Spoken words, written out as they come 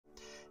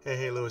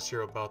Hey, Lewis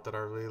here about that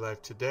RV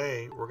Life.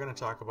 Today, we're going to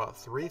talk about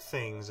 3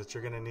 things that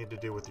you're going to need to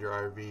do with your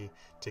RV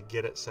to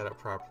get it set up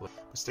properly.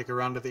 But stick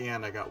around to the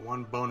end. I got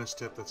one bonus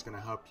tip that's going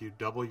to help you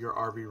double your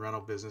RV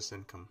rental business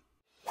income.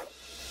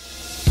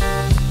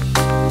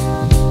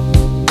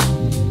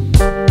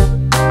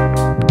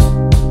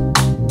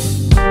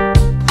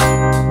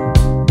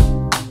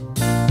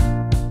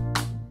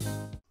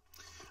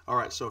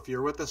 Alright, so if you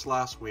were with us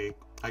last week,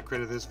 I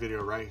created this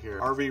video right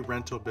here, RV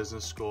Rental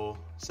Business School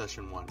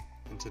Session 1.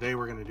 And today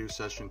we're going to do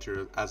Session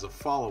 2 as a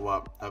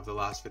follow-up of the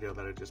last video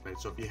that I just made.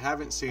 So if you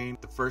haven't seen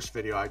the first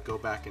video, I'd go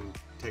back and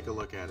take a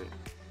look at it.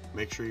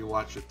 Make sure you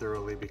watch it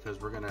thoroughly because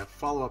we're going to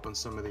follow up on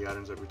some of the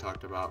items that we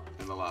talked about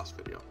in the last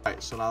video.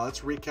 Alright, so now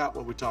let's recap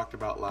what we talked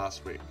about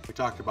last week. We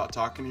talked about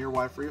talking to your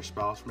wife or your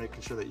spouse,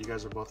 making sure that you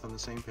guys are both on the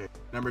same page.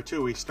 Number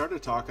 2, we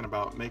started talking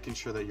about making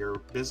sure that your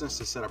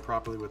business is set up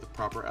properly with a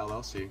proper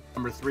LLC.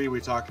 Number 3,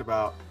 we talked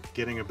about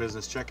getting a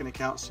business checking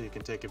account so you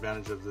can take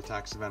advantage of the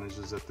tax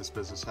advantages that this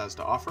business has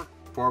to offer.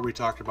 4, we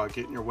talked about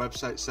getting your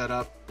website set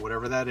up,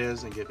 whatever that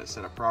is, and getting it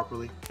set up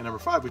properly. And number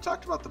 5, we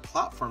talked about the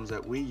platforms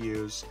that we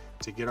use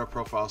to get our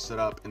profile set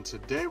up. And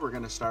today we're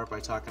going to start by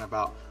talking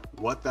about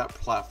what that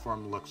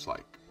platform looks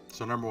like.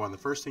 So number 1, the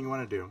first thing you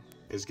want to do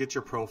is get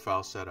your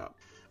profile set up.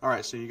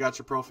 Alright, so you got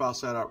your profile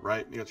set up,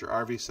 right? You got your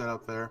RV set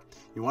up there.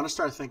 You want to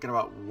start thinking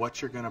about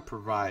what you're going to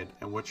provide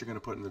and what you're going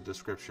to put in the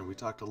description. We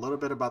talked a little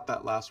bit about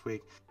that last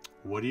week.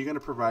 What are you going to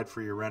provide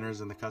for your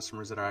renters and the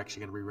customers that are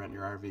actually going to be renting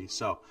your RV?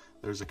 So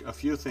there's a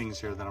few things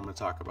here that I'm going to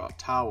talk about.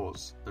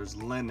 Towels, there's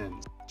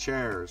linens,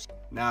 chairs,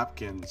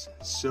 napkins,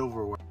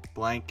 silverware,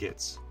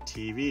 blankets,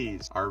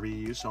 TVs, RV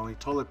use only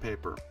toilet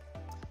paper.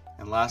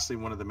 And lastly,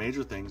 one of the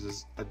major things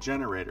is a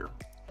generator.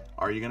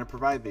 Are you going to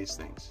provide these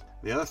things?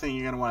 The other thing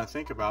you're going to want to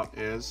think about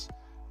is,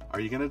 are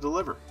you going to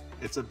deliver?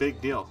 It's a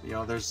big deal. You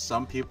know, there's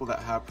some people that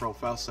have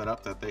profiles set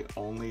up that they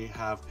only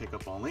have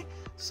pickup only.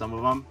 Some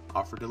of them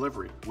offer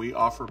delivery. We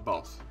offer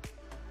both.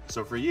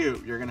 So for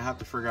you, you're going to have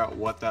to figure out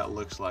what that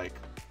looks like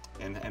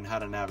and how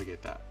to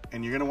navigate that.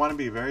 And you're going to want to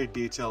be very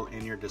detailed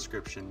in your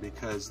description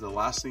because the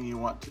last thing you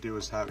want to do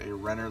is have a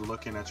renter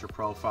looking at your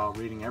profile,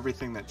 reading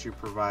everything that you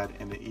provide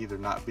and it either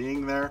not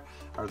being there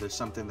or there's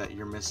something that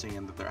you're missing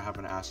and that they're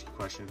having to ask you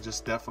questions. It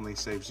just definitely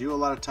saves you a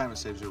lot of time. It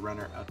saves your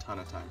renter a ton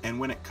of time. And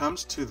when it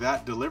comes to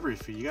that delivery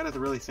fee, you got to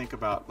really think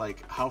about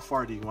like how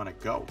far do you want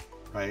to go,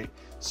 right?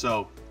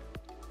 So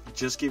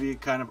just give you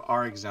kind of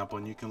our example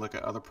and you can look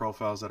at other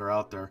profiles that are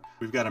out there.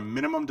 We've got a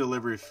minimum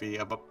delivery fee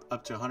of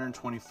up to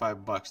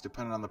 $125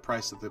 depending on the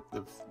price of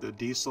the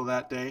diesel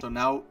that day. So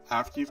now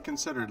after you've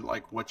considered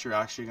like what you're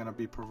actually going to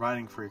be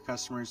providing for your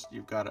customers,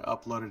 you've got to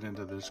upload it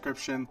into the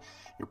description.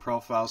 Your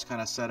profile's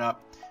kind of set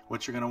up.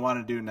 What you're going to want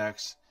to do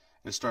next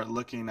is start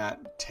looking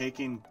at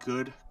taking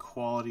good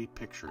quality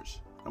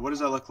pictures. And what does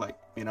that look like?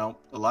 You know,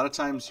 a lot of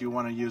times you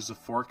want to use the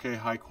 4K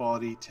high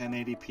quality,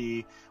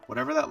 1080p,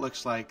 whatever that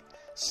looks like.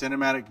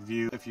 Cinematic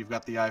view. If you've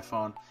got the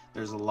iPhone,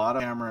 there's a lot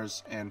of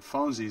cameras and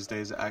phones these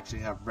days that actually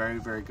have very,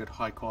 very good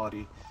high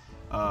quality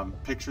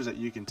pictures that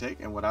you can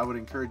take. And what I would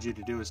encourage you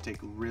to do is take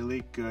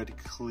really good,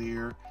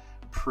 clear,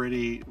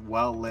 pretty,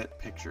 well lit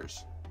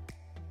pictures.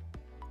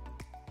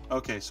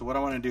 Okay, so what I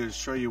want to do is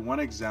show you one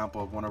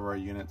example of one of our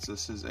units.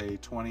 This is a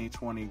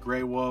 2020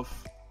 Grey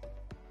Wolf.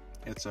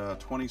 It's a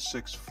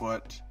 26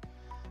 foot,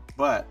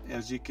 but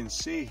as you can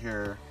see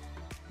here,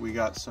 we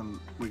got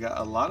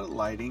a lot of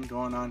lighting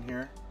going on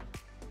here.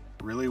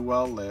 Really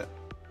well lit,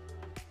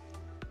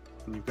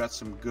 and you've got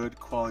some good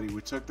quality.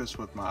 We took this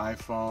with my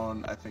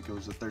iPhone. I think it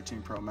was a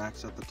 13 Pro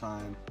Max at the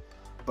time,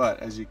 but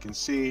as you can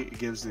see, it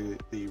gives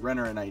the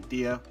renter an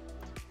idea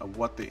of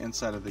what the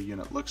inside of the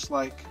unit looks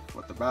like,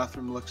 what the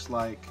bathroom looks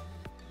like,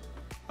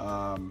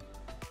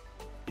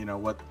 you know,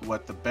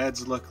 what the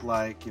beds look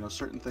like, you know,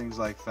 certain things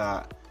like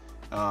that,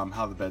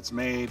 how the bed's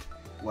made,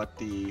 what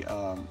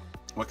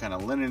kind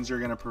of linens you're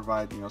going to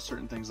provide, you know,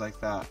 certain things like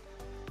that.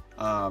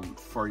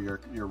 For your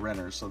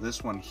renters. So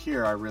this one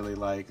here I really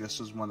like.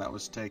 This is one that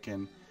was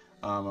taken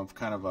of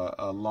kind of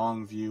a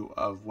long view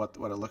of what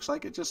it looks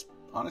like. It just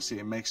honestly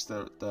it makes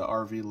the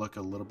RV look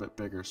a little bit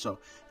bigger. So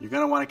you're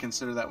going to want to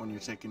consider that when you're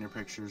taking your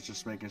pictures,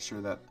 just making sure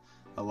that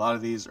a lot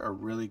of these are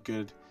really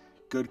good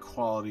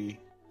quality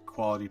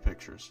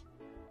pictures.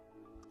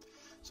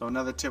 So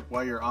another tip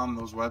while you're on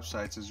those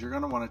websites is you're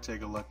going to want to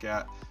take a look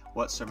at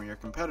what some of your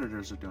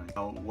competitors are doing.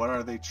 What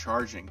are they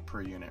charging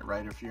per unit,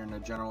 right? If you're in a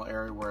general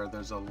area where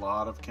there's a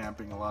lot of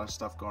camping, a lot of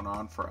stuff going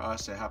on, for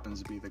us it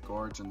happens to be the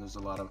Gorge and there's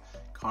a lot of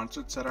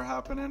concerts that are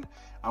happening,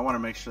 I want to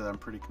make sure that I'm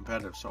pretty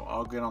competitive. So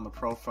I'll get on the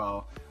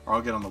profile or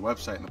I'll get on the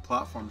website and the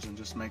platforms and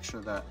just make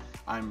sure that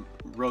I'm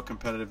real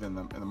competitive in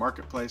the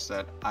marketplace,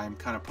 that I'm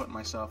kind of putting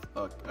myself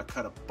a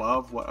cut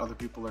above what other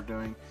people are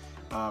doing.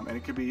 And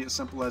it could be as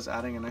simple as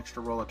adding an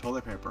extra roll of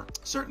toilet paper.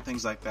 Certain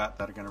things like that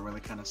are going to really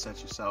kind of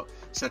set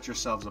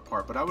yourselves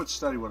apart. But I would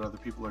study what other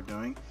people are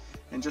doing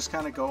and just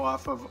kind of go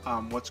off of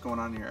what's going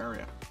on in your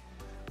area.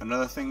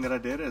 Another thing that I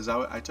did is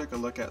I took a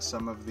look at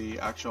some of the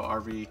actual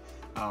RV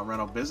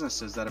rental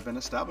businesses that have been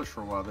established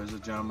for a while. There's a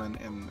gentleman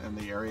in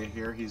the area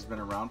here. He's been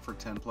around for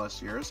 10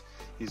 plus years.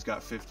 He's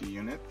got 50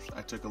 units.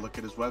 I took a look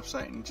at his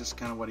website and just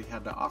kind of what he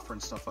had to offer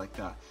and stuff like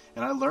that.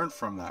 And I learned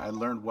from that. I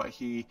learned what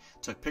he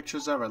took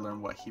pictures of. I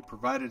learned what he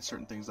provided,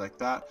 certain things like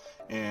that.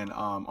 And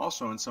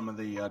also in some of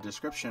the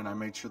description, I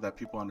made sure that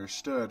people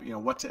understood,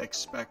 what to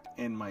expect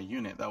in my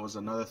unit. That was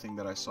another thing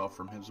that I saw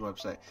from his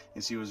website,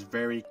 is he was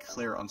very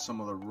clear on some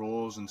of the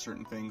rules and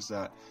certain things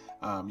that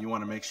you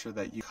want to make sure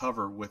that you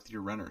cover with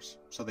your renters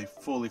so they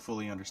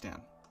fully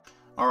understand.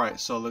 Alright,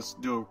 so let's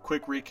do a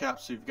quick recap.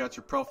 So you've got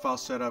your profile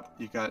set up,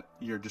 you've got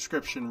your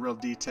description real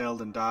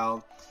detailed and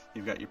dialed,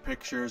 you've got your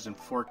pictures in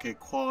 4K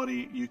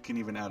quality. You can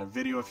even add a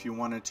video if you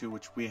wanted to,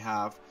 which we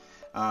have,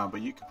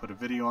 but you can put a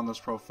video on those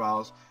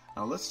profiles.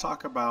 Now let's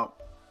talk about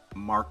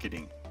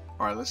marketing.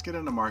 Alright, let's get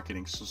into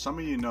marketing. So some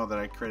of you know that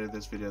I created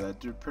this video that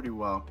did pretty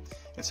well.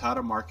 It's how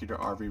to market your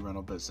RV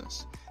rental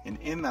business. And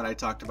in that I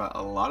talked about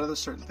a lot of the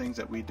certain things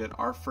that we did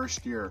our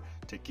first year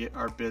to get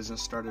our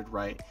business started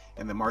right,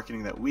 and the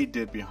marketing that we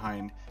did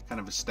behind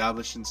kind of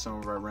establishing some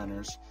of our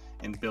renters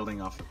and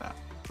building off of that.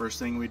 First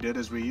thing we did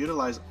is we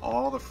utilized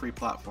all the free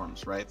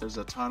platforms, right? There's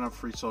a ton of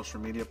free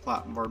social media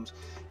platforms.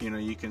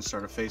 You can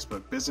start a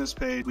Facebook business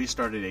page. We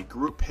started a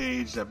group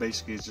page that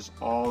basically is just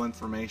all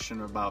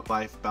information about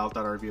life, about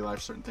that RV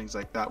life, certain things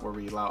like that, where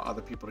we allow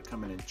other people to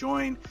come in and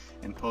join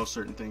and post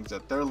certain things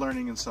that they're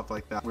learning and stuff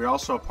like that. We're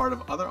also a part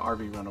of other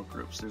RV rental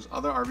groups. There's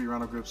other RV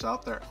rental groups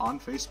out there on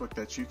Facebook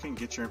that you can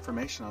get your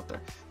information out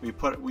there.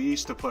 We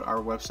used to put our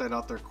website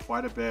out there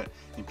quite a bit,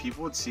 and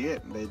people would see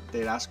it and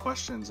they'd ask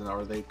questions,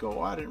 or they'd go,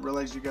 "Oh, I didn't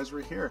realize you guys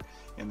were here,"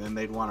 and then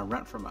they'd want to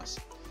rent from us.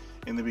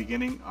 In the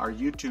beginning, our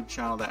YouTube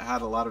channel that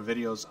had a lot of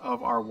videos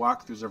of our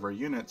walkthroughs of our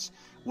units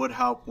would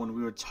help when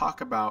we would talk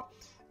about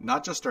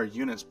not just our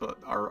units but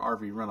our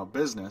RV rental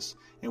business,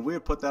 and we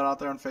would put that out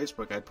there on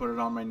Facebook. I'd put it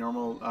on my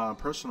normal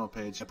personal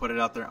page. I put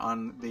it out there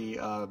on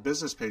the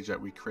business page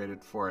that we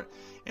created for it,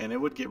 and it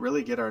would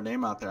really get our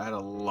name out there. I had a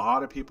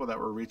lot of people that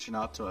were reaching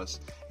out to us,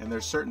 and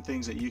there's certain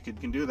things that you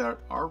can do that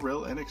are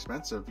real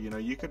inexpensive.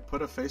 You could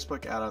put a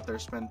Facebook ad out there,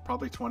 spend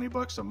probably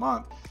 $20 a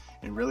month,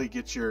 and really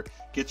get your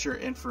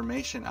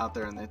information out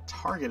there, and then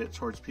target it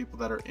towards people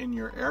that are in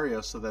your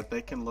area so that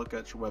they can look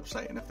at your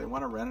website, and if they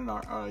want to rent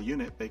a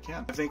unit, they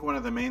can. I think one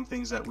of the main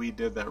things that we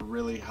did that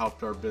really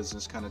helped our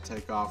business kind of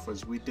take off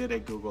was we did a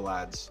Google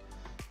Ads,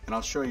 and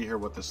I'll show you here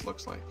what this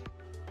looks like.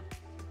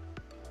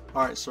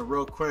 Alright, so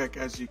real quick,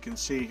 as you can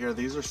see here,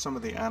 these are some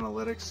of the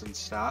analytics and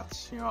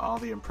stats. All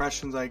the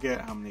impressions I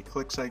get, how many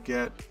clicks I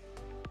get,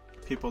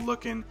 people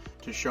looking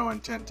to show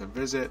intent to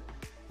visit.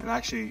 And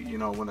actually,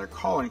 when they're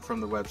calling from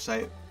the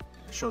website, it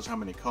shows how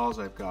many calls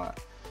I've got.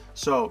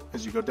 So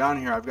as you go down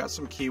here, I've got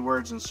some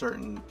keywords and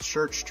certain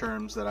search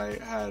terms that I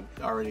had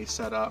already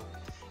set up,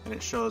 and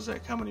it shows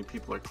like how many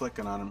people are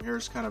clicking on them.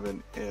 Here's kind of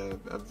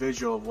a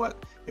visual of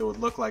what it would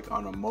look like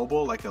on a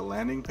mobile, like a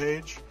landing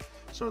page.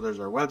 So there's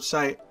our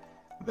website,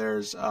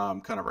 there's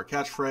kind of our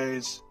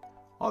catchphrase,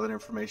 all that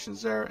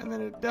information's there, and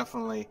then it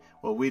definitely,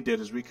 what we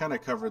did is we kind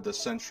of covered the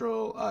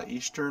central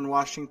eastern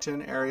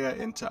Washington area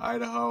into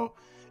Idaho,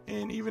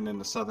 and even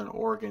into southern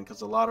Oregon,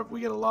 because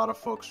we get a lot of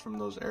folks from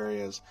those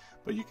areas.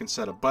 But you can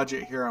set a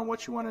budget here on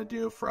what you want to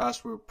do. For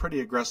us, we were pretty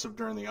aggressive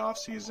during the off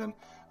season.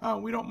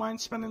 We don't mind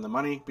spending the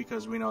money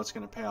because we know it's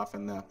going to pay off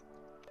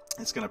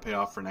it's going to pay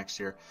off for next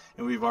year.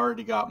 And we've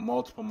already got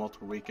multiple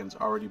weekends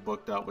already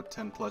booked out with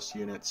 10 plus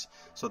units,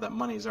 so that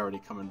money is already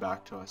coming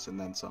back to us and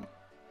then some.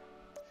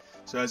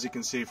 So as you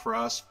can see, for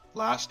us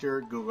last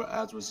year, Google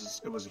Ads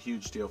was a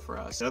huge deal for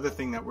us. The other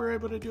thing that we were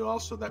able to do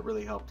also that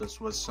really helped us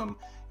was some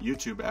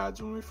YouTube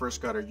ads. When we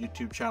first got our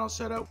YouTube channel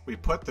set up, we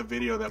put the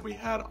video that we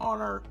had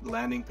on our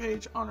landing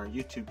page on our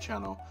YouTube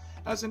channel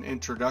as an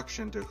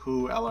introduction to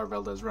who LR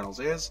Valdez Rentals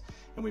is,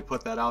 and we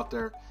put that out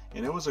there,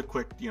 and it was a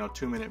quick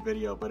 2-minute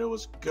video, but it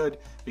was good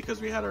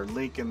because we had our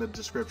link in the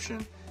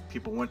description.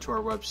 People went to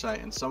our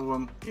website, and some of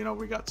them,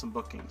 we got some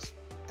bookings,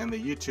 and the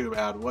YouTube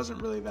ad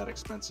wasn't really that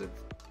expensive.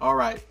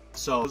 Alright,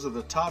 so those are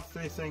the top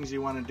 3 things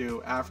you want to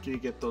do after you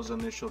get those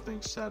initial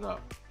things set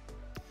up.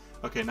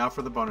 Okay, now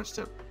for the bonus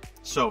tip.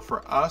 So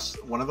for us,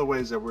 one of the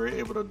ways that we were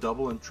able to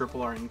double and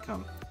triple our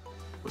income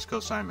was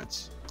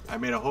co-assignments. I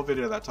made a whole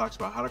video that talks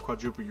about how to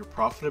quadruple your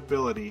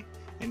profitability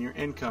and your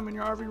income in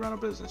your RV rental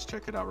business.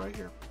 Check it out right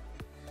here.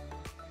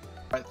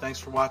 Alright, thanks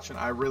for watching.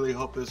 I really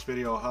hope this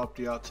video helped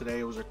you out today.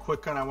 It was a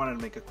quick one. I wanted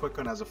to make a quick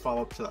one as a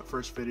follow-up to that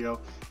first video.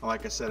 And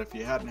like I said, if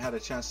you hadn't had a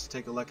chance to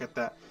take a look at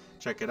that,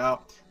 check it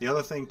out. The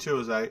other thing too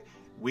is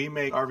we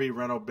make RV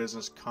rental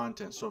business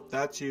content. So if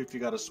that's you, if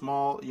you got a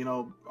small,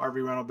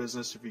 RV rental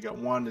business, if you got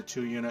 1 to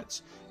 2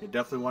 units, you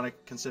definitely want to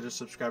consider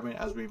subscribing,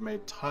 as we've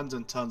made tons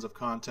and tons of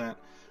content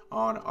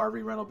on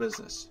RV rental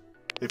business.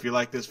 If you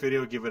like this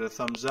video, give it a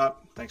thumbs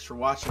up. Thanks for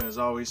watching. As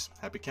always,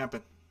 happy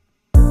camping.